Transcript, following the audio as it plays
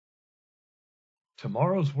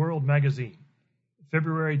Tomorrow's World Magazine,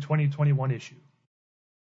 February 2021 issue.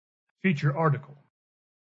 Feature article,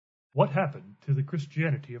 What Happened to the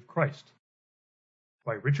Christianity of Christ?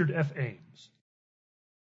 By Richard F. Ames.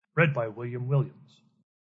 Read by William Williams.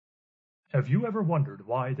 Have you ever wondered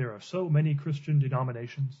why there are so many Christian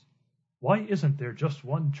denominations? Why isn't there just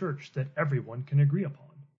one church that everyone can agree upon?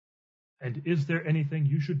 And is there anything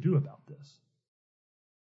you should do about this?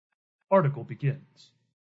 Article begins.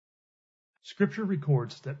 Scripture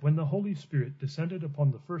records that when the Holy Spirit descended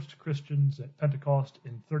upon the first Christians at Pentecost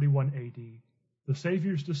in 31 AD, the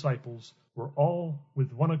Savior's disciples were all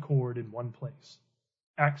with one accord in one place.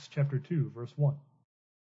 Acts chapter 2, verse 1.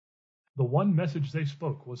 The one message they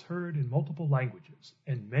spoke was heard in multiple languages,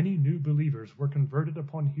 and many new believers were converted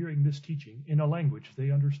upon hearing this teaching in a language they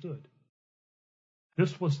understood.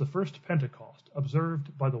 This was the first Pentecost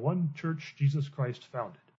observed by the one church Jesus Christ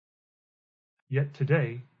founded. Yet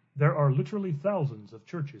today, there are literally thousands of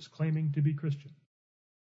churches claiming to be Christian.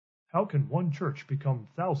 How can one church become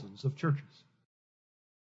thousands of churches?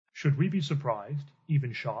 Should we be surprised,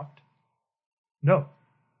 even shocked? No.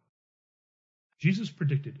 Jesus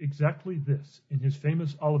predicted exactly this in his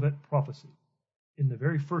famous Olivet prophecy, in the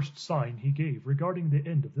very first sign he gave regarding the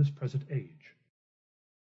end of this present age.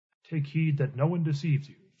 Take heed that no one deceives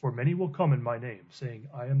you, for many will come in my name, saying,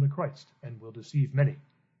 I am the Christ, and will deceive many.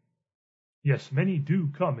 Yes, many do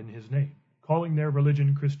come in his name, calling their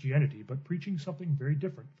religion Christianity, but preaching something very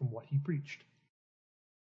different from what he preached.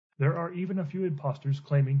 There are even a few impostors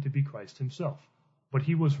claiming to be Christ himself, but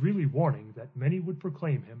he was really warning that many would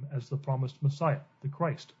proclaim him as the promised Messiah, the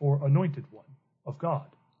Christ, or anointed one of God,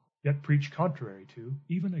 yet preach contrary to,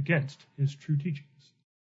 even against, his true teachings.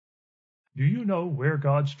 Do you know where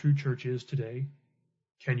God's true church is today?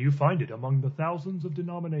 Can you find it among the thousands of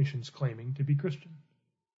denominations claiming to be Christian?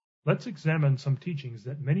 Let's examine some teachings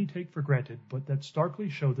that many take for granted, but that starkly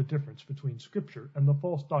show the difference between Scripture and the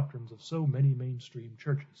false doctrines of so many mainstream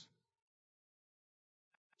churches.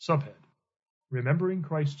 Subhead: Remembering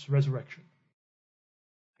Christ's Resurrection.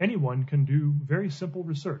 Anyone can do very simple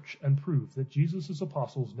research and prove that Jesus'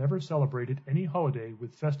 apostles never celebrated any holiday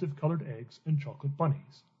with festive colored eggs and chocolate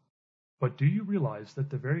bunnies. But do you realize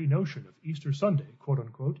that the very notion of Easter Sunday,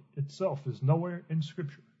 quote-unquote, itself is nowhere in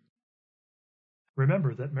Scripture?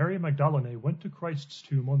 Remember that Mary Magdalene went to Christ's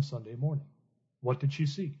tomb on Sunday morning. What did she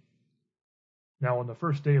see? Now on the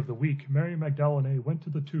first day of the week, Mary Magdalene went to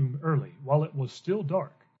the tomb early, while it was still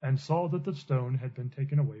dark, and saw that the stone had been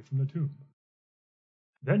taken away from the tomb.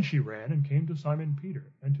 Then she ran and came to Simon Peter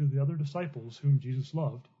and to the other disciples whom Jesus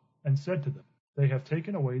loved, and said to them, They have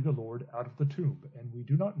taken away the Lord out of the tomb, and we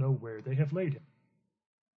do not know where they have laid him.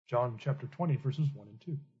 John chapter 20, verses 1 and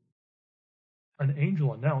 2. An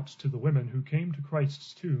angel announced to the women who came to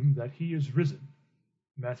Christ's tomb that he is risen.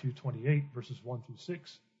 Matthew 28, verses 1 through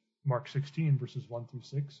 6, Mark 16, verses 1 through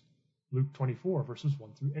 6, Luke 24, verses 1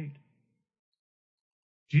 through 8.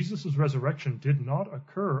 Jesus' resurrection did not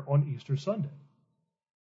occur on Easter Sunday.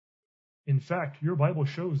 In fact, your Bible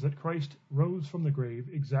shows that Christ rose from the grave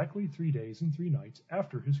exactly 3 days and 3 nights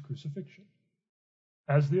after his crucifixion.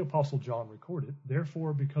 As the Apostle John recorded,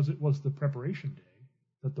 therefore, because it was the preparation day,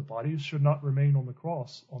 that the bodies should not remain on the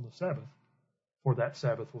cross on the Sabbath, for that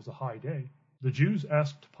Sabbath was a high day, the Jews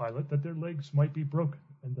asked Pilate that their legs might be broken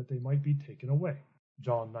and that they might be taken away.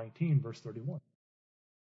 John 19, verse 31.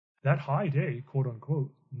 That high day,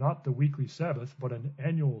 quote-unquote, not the weekly Sabbath, but an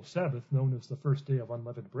annual Sabbath known as the first day of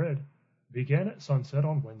unleavened bread, began at sunset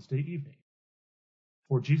on Wednesday evening.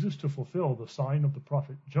 For Jesus to fulfill the sign of the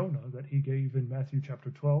prophet Jonah that he gave in Matthew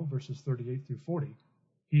chapter 12, verses 38 through 40,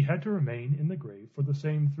 he had to remain in the grave for the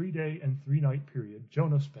same 3-day and 3-night period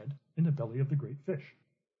Jonah spent in the belly of the great fish.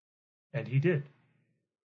 And he did.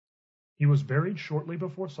 He was buried shortly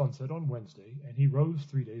before sunset on Wednesday, and he rose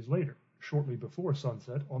 3 days later, shortly before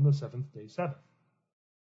sunset on the seventh-day Sabbath.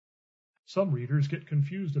 Some readers get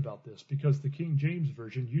confused about this because the King James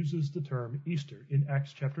Version uses the term Easter in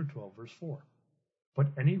Acts chapter 12, verse 4. But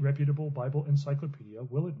any reputable Bible encyclopedia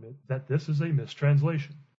will admit that this is a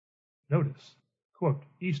mistranslation. Notice, quote,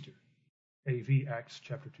 Easter, AV Acts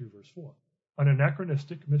chapter 2, verse 4, an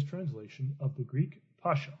anachronistic mistranslation of the Greek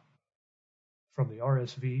Pascha, from the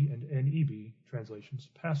RSV and NEB translations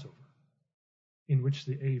Passover, in which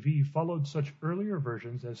the AV followed such earlier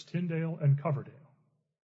versions as Tyndale and Coverdale.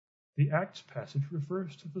 The Acts passage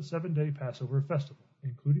refers to the 7-day Passover festival,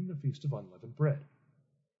 including the Feast of Unleavened Bread.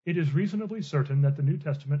 It is reasonably certain that the New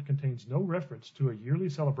Testament contains no reference to a yearly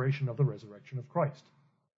celebration of the resurrection of Christ.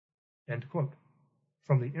 End quote.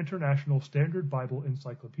 From the International Standard Bible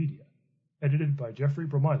Encyclopedia, edited by Jeffrey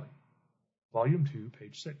Bromiley, Volume 2,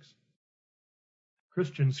 page 6.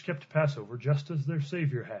 Christians kept Passover just as their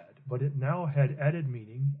Savior had, but it now had added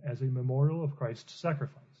meaning as a memorial of Christ's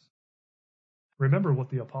sacrifice. Remember what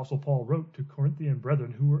the Apostle Paul wrote to Corinthian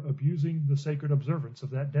brethren who were abusing the sacred observance of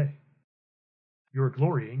that day. Your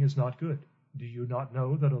glorying is not good. Do you not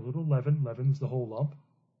know that a little leaven leavens the whole lump?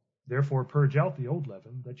 Therefore purge out the old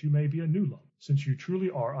leaven, that you may be a new lump, since you truly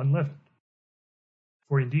are unleavened.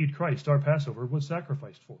 For indeed Christ our Passover was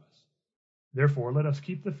sacrificed for us. Therefore let us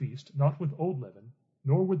keep the feast, not with old leaven,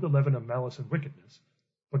 nor with the leaven of malice and wickedness,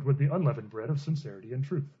 but with the unleavened bread of sincerity and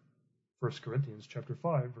truth. 1 Corinthians chapter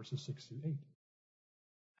 5, verses 6 through 8.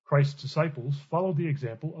 Christ's disciples followed the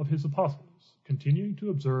example of his apostles, continuing to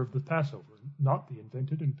observe the Passover, not the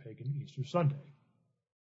invented and pagan Easter Sunday.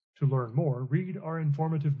 To learn more, read our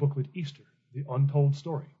informative booklet Easter, The Untold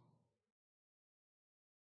Story.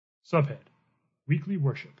 Subhead: Weekly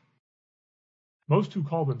Worship. Most who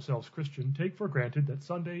call themselves Christian take for granted that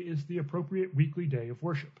Sunday is the appropriate weekly day of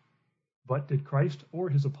worship. But did Christ or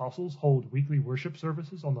his apostles hold weekly worship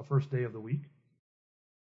services on the first day of the week?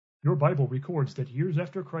 Your Bible records that years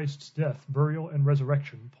after Christ's death, burial, and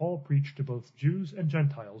resurrection, Paul preached to both Jews and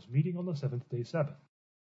Gentiles, meeting on the seventh-day Sabbath.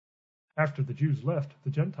 After the Jews left,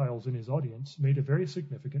 the Gentiles in his audience made a very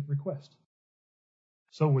significant request.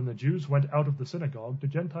 So when the Jews went out of the synagogue, the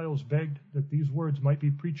Gentiles begged that these words might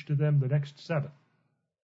be preached to them the next Sabbath.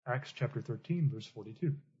 Acts chapter 13, verse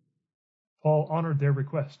 42. Paul honored their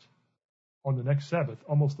request. On the next Sabbath,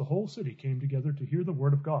 almost the whole city came together to hear the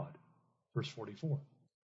word of God. Verse 44.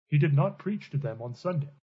 He did not preach to them on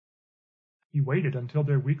Sunday. He waited until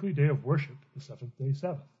their weekly day of worship, the seventh-day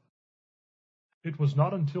Sabbath. It was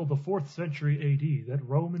not until the 4th century A.D. that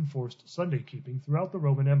Rome enforced Sunday-keeping throughout the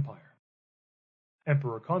Roman Empire.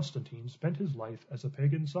 Emperor Constantine spent his life as a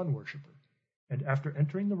pagan sun worshipper, and after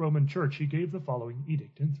entering the Roman Church he gave the following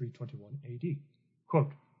edict in 321 A.D.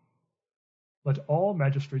 Quote, "Let all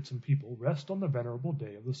magistrates and people rest on the venerable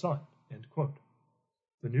day of the sun." End quote.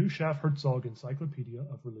 The New Schaff-Herzog Encyclopedia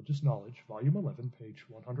of Religious Knowledge, Volume 11, page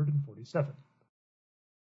 147.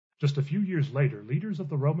 Just a few years later, leaders of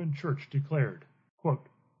the Roman Church declared, quote,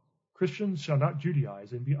 "Christians shall not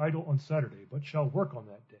Judaize and be idle on Saturday, but shall work on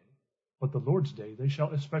that day. But the Lord's day they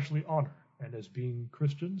shall especially honor, and as being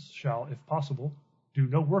Christians shall, if possible, do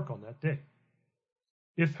no work on that day.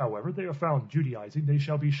 If, however, they are found Judaizing, they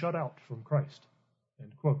shall be shut out from Christ."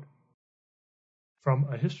 End quote. From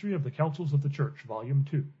A History of the Councils of the Church, Volume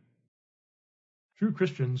 2. True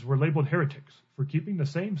Christians were labeled heretics for keeping the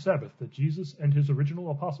same Sabbath that Jesus and his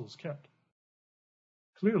original apostles kept.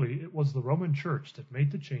 Clearly, it was the Roman Church that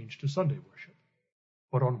made the change to Sunday worship.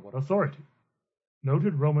 But on what authority?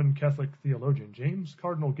 Noted Roman Catholic theologian James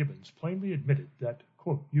Cardinal Gibbons plainly admitted that,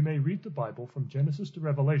 quote, "You may read the Bible from Genesis to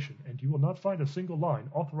Revelation, and you will not find a single line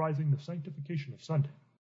authorizing the sanctification of Sunday.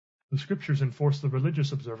 The Scriptures enforce the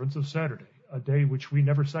religious observance of Saturday, a day which we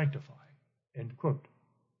never sanctify." End quote.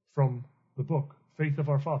 From the book Faith of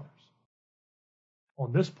Our Fathers.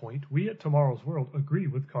 On this point, we at Tomorrow's World agree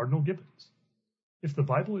with Cardinal Gibbons. If the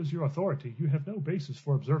Bible is your authority, you have no basis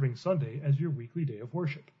for observing Sunday as your weekly day of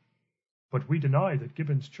worship. But we deny that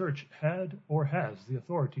Gibbons' church had or has the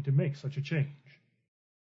authority to make such a change.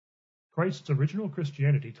 Christ's original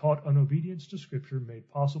Christianity taught an obedience to Scripture made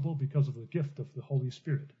possible because of the gift of the Holy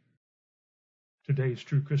Spirit. Today's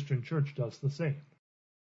true Christian church does the same.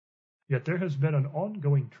 Yet there has been an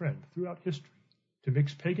ongoing trend throughout history to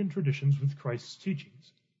mix pagan traditions with Christ's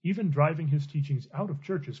teachings, even driving his teachings out of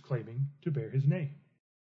churches claiming to bear his name.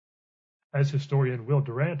 As historian Will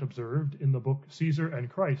Durant observed in the book Caesar and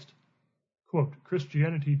Christ, quote,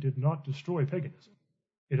 "Christianity did not destroy paganism.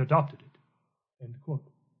 It adopted it." End quote.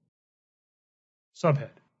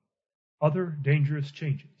 Subhead: Other dangerous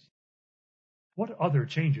changes. What other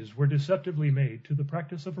changes were deceptively made to the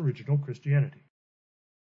practice of original Christianity?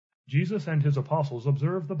 Jesus and his apostles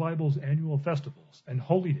observed the Bible's annual festivals and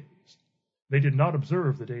holy days. They did not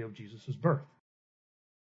observe the day of Jesus' birth.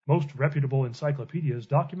 Most reputable encyclopedias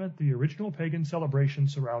document the original pagan celebration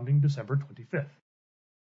surrounding December 25th.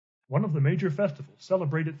 One of the major festivals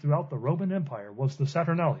celebrated throughout the Roman Empire was the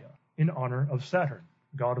Saturnalia, in honor of Saturn,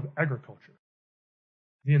 god of agriculture.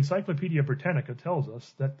 The Encyclopedia Britannica tells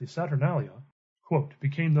us that the Saturnalia, quote,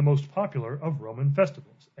 "became the most popular of Roman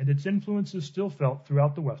festivals, and its influence is still felt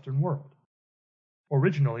throughout the Western world.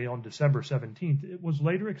 Originally on December 17th, it was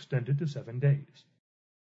later extended to 7 days.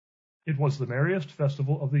 It was the merriest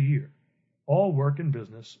festival of the year. All work and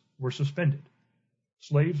business were suspended.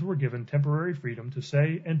 Slaves were given temporary freedom to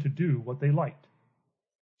say and to do what they liked.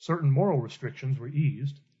 Certain moral restrictions were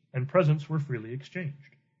eased, and presents were freely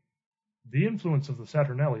exchanged. The influence of the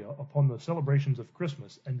Saturnalia upon the celebrations of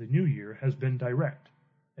Christmas and the New Year has been direct."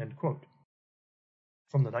 End quote.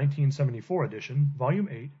 from the 1974 edition, Volume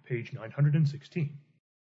 8, page 916.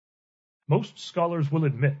 Most scholars will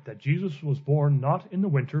admit that Jesus was born not in the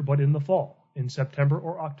winter but in the fall, in September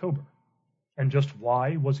or October. And just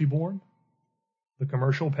why was he born? The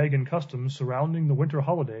commercial pagan customs surrounding the winter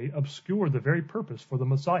holiday obscure the very purpose for the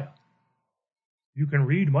Messiah. You can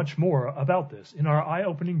read much more about this in our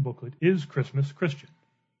eye-opening booklet, Is Christmas Christian?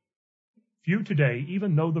 Few today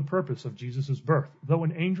even know the purpose of Jesus' birth, though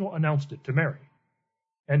an angel announced it to Mary.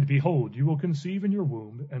 And behold, you will conceive in your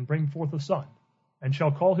womb and bring forth a son, and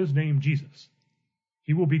shall call his name Jesus.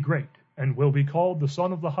 He will be great, and will be called the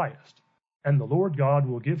Son of the Highest, and the Lord God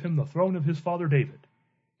will give him the throne of his father David,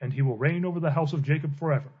 and he will reign over the house of Jacob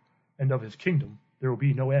forever, and of his kingdom there will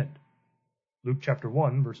be no end. Luke chapter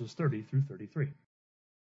 1, verses 30 through 33.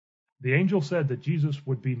 The angel said that Jesus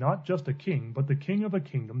would be not just a king, but the king of a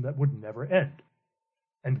kingdom that would never end.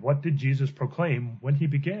 And what did Jesus proclaim when he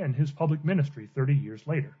began his public ministry 30 years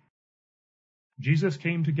later? Jesus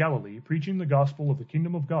came to Galilee preaching the gospel of the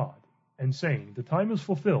kingdom of God, and saying, "The time is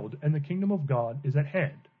fulfilled, and the kingdom of God is at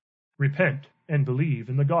hand. Repent and believe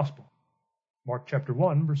in the gospel." Mark chapter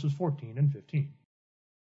 1, verses 14 and 15.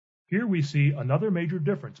 Here we see another major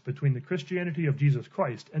difference between the Christianity of Jesus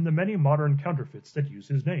Christ and the many modern counterfeits that use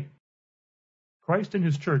his name. Christ and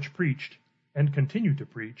his church preached, and continue to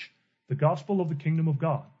preach, the gospel of the kingdom of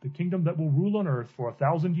God, the kingdom that will rule on earth for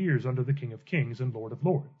 1,000 years under the King of Kings and Lord of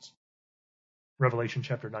Lords. Revelation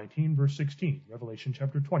chapter 19, verse 16, Revelation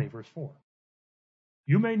chapter 20, verse 4.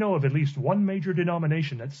 You may know of at least one major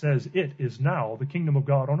denomination that says it is now the kingdom of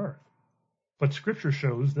God on earth. But Scripture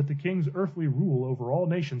shows that the king's earthly rule over all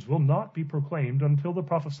nations will not be proclaimed until the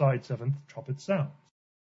prophesied seventh trumpet sounds.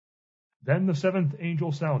 Then the seventh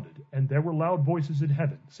angel sounded, and there were loud voices in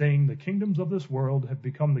heaven, saying, "The kingdoms of this world have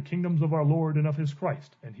become the kingdoms of our Lord and of his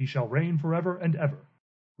Christ, and he shall reign forever and ever."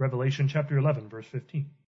 Revelation chapter 11, verse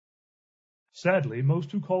 15. Sadly,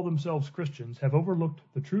 most who call themselves Christians have overlooked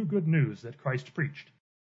the true good news that Christ preached.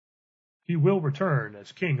 He will return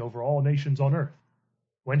as king over all nations on earth.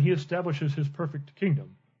 When he establishes his perfect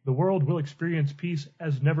kingdom, the world will experience peace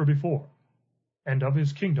as never before, and of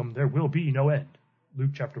his kingdom there will be no end.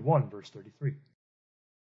 Luke chapter 1, verse 33.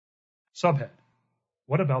 Subhead: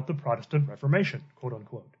 What about the Protestant Reformation, quote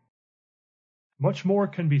unquote? Much more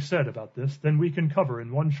can be said about this than we can cover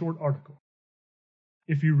in one short article.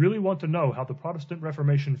 If you really want to know how the Protestant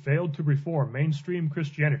Reformation failed to reform mainstream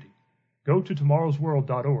Christianity, go to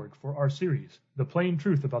tomorrowsworld.org for our series, The Plain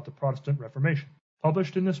Truth About the Protestant Reformation,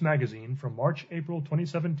 published in this magazine from March-April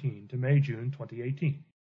 2017 to May-June 2018.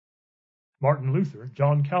 Martin Luther,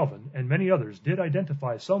 John Calvin, and many others did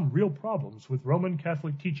identify some real problems with Roman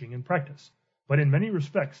Catholic teaching and practice, but in many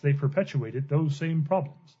respects they perpetuated those same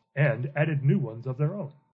problems and added new ones of their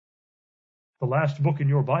own. The last book in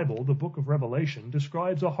your Bible, the book of Revelation,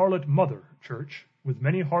 describes a harlot mother church with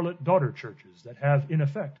many harlot daughter churches that have, in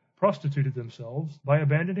effect, prostituted themselves by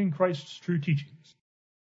abandoning Christ's true teachings.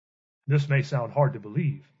 This may sound hard to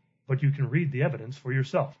believe, but you can read the evidence for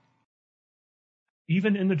yourself.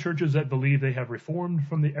 Even in the churches that believe they have reformed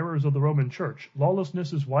from the errors of the Roman Church,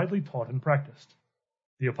 lawlessness is widely taught and practiced.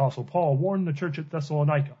 The Apostle Paul warned the church at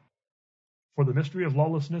Thessalonica, "For the mystery of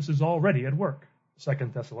lawlessness is already at work."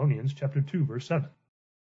 2 Thessalonians chapter 2, verse 7.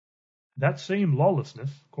 That same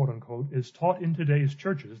lawlessness, quote unquote, is taught in today's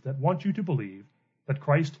churches that want you to believe that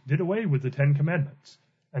Christ did away with the 10 Commandments,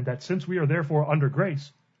 and that since we are therefore under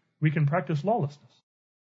grace, we can practice lawlessness.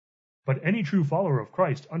 But any true follower of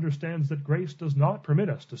Christ understands that grace does not permit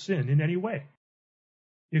us to sin in any way.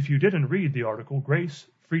 If you didn't read the article Grace,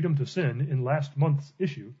 Freedom to Sin in last month's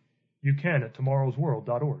issue, you can at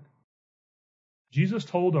tomorrowsworld.org. Jesus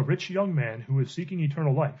told a rich young man who is seeking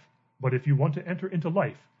eternal life, "But if you want to enter into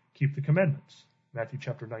life, keep the commandments." Matthew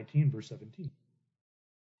chapter 19, verse 17.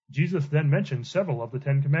 Jesus then mentioned several of the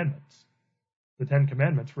 10 Commandments. The 10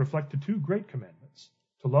 Commandments reflect the 2 great commandments,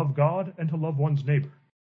 to love God and to love one's neighbor.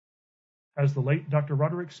 As the late Dr.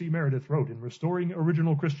 Roderick C. Meredith wrote in Restoring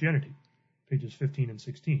Original Christianity, pages 15 and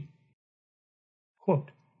 16,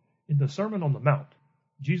 quote, "In the Sermon on the Mount,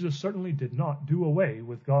 Jesus certainly did not do away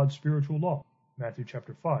with God's spiritual law." Matthew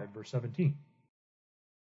chapter 5, verse 17.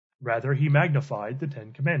 Rather, he magnified the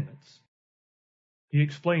 10 Commandments. He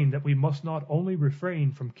explained that we must not only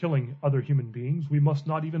refrain from killing other human beings, we must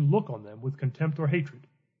not even look on them with contempt or hatred,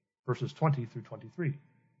 verses 20 through 23,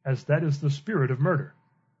 as that is the spirit of murder.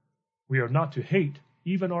 We are not to hate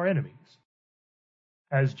even our enemies.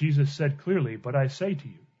 As Jesus said clearly, "But I say to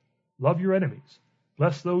you, love your enemies,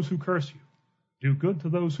 bless those who curse you, do good to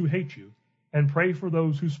those who hate you, and pray for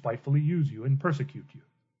those who spitefully use you and persecute you."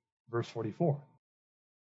 Verse 44.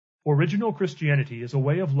 Original Christianity is a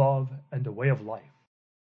way of love and a way of life.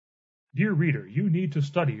 Dear reader, you need to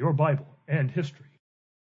study your Bible and history.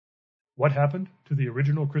 What happened to the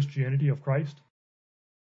original Christianity of Christ?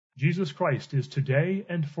 Jesus Christ is today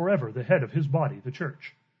and forever the head of his body, the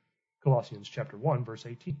church. Colossians chapter 1, verse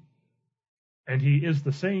 18. And he is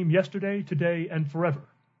the same yesterday, today, and forever.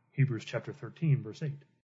 Hebrews chapter 13, verse 8.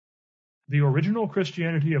 The original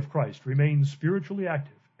Christianity of Christ remains spiritually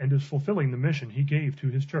active and is fulfilling the mission he gave to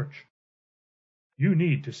his church. You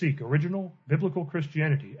need to seek original biblical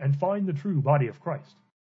Christianity and find the true body of Christ.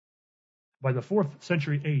 By the 4th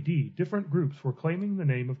century AD, different groups were claiming the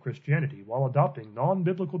name of Christianity while adopting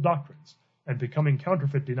non-biblical doctrines and becoming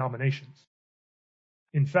counterfeit denominations.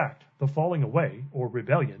 In fact, the falling away, or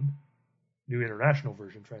rebellion, New International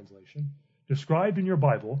Version translation, described in your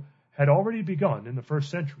Bible had already begun in the 1st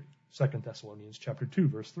century, 2 Thessalonians chapter 2,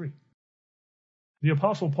 verse 3. The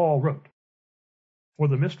Apostle Paul wrote, "For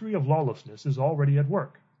the mystery of lawlessness is already at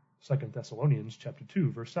work," 2 Thessalonians chapter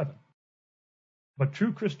 2, verse 7. But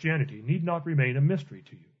true Christianity need not remain a mystery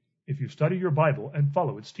to you if you study your Bible and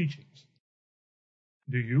follow its teachings.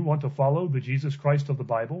 Do you want to follow the Jesus Christ of the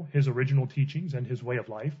Bible, his original teachings, and his way of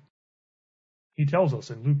life? He tells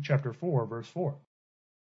us in Luke chapter 4, verse 4,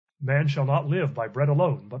 "Man shall not live by bread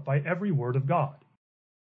alone, but by every word of God."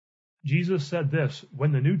 Jesus said this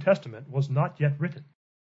when the New Testament was not yet written.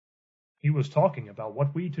 He was talking about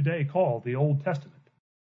what we today call the Old Testament.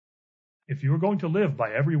 If you are going to live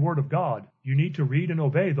by every word of God, you need to read and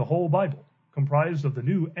obey the whole Bible, comprised of the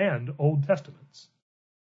New and Old Testaments.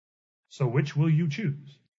 So which will you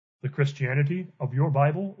choose? The Christianity of your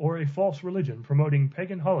Bible or a false religion promoting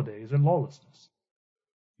pagan holidays and lawlessness?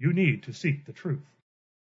 You need to seek the truth.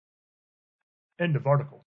 End of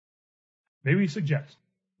article. May we suggest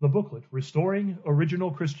the booklet Restoring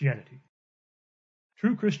Original Christianity.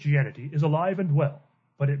 True Christianity is alive and well,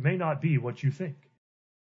 but it may not be what you think.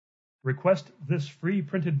 Request this free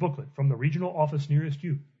printed booklet from the regional office nearest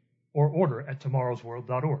you, or order at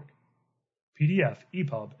tomorrowsworld.org. PDF,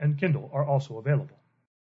 EPUB, and Kindle are also available.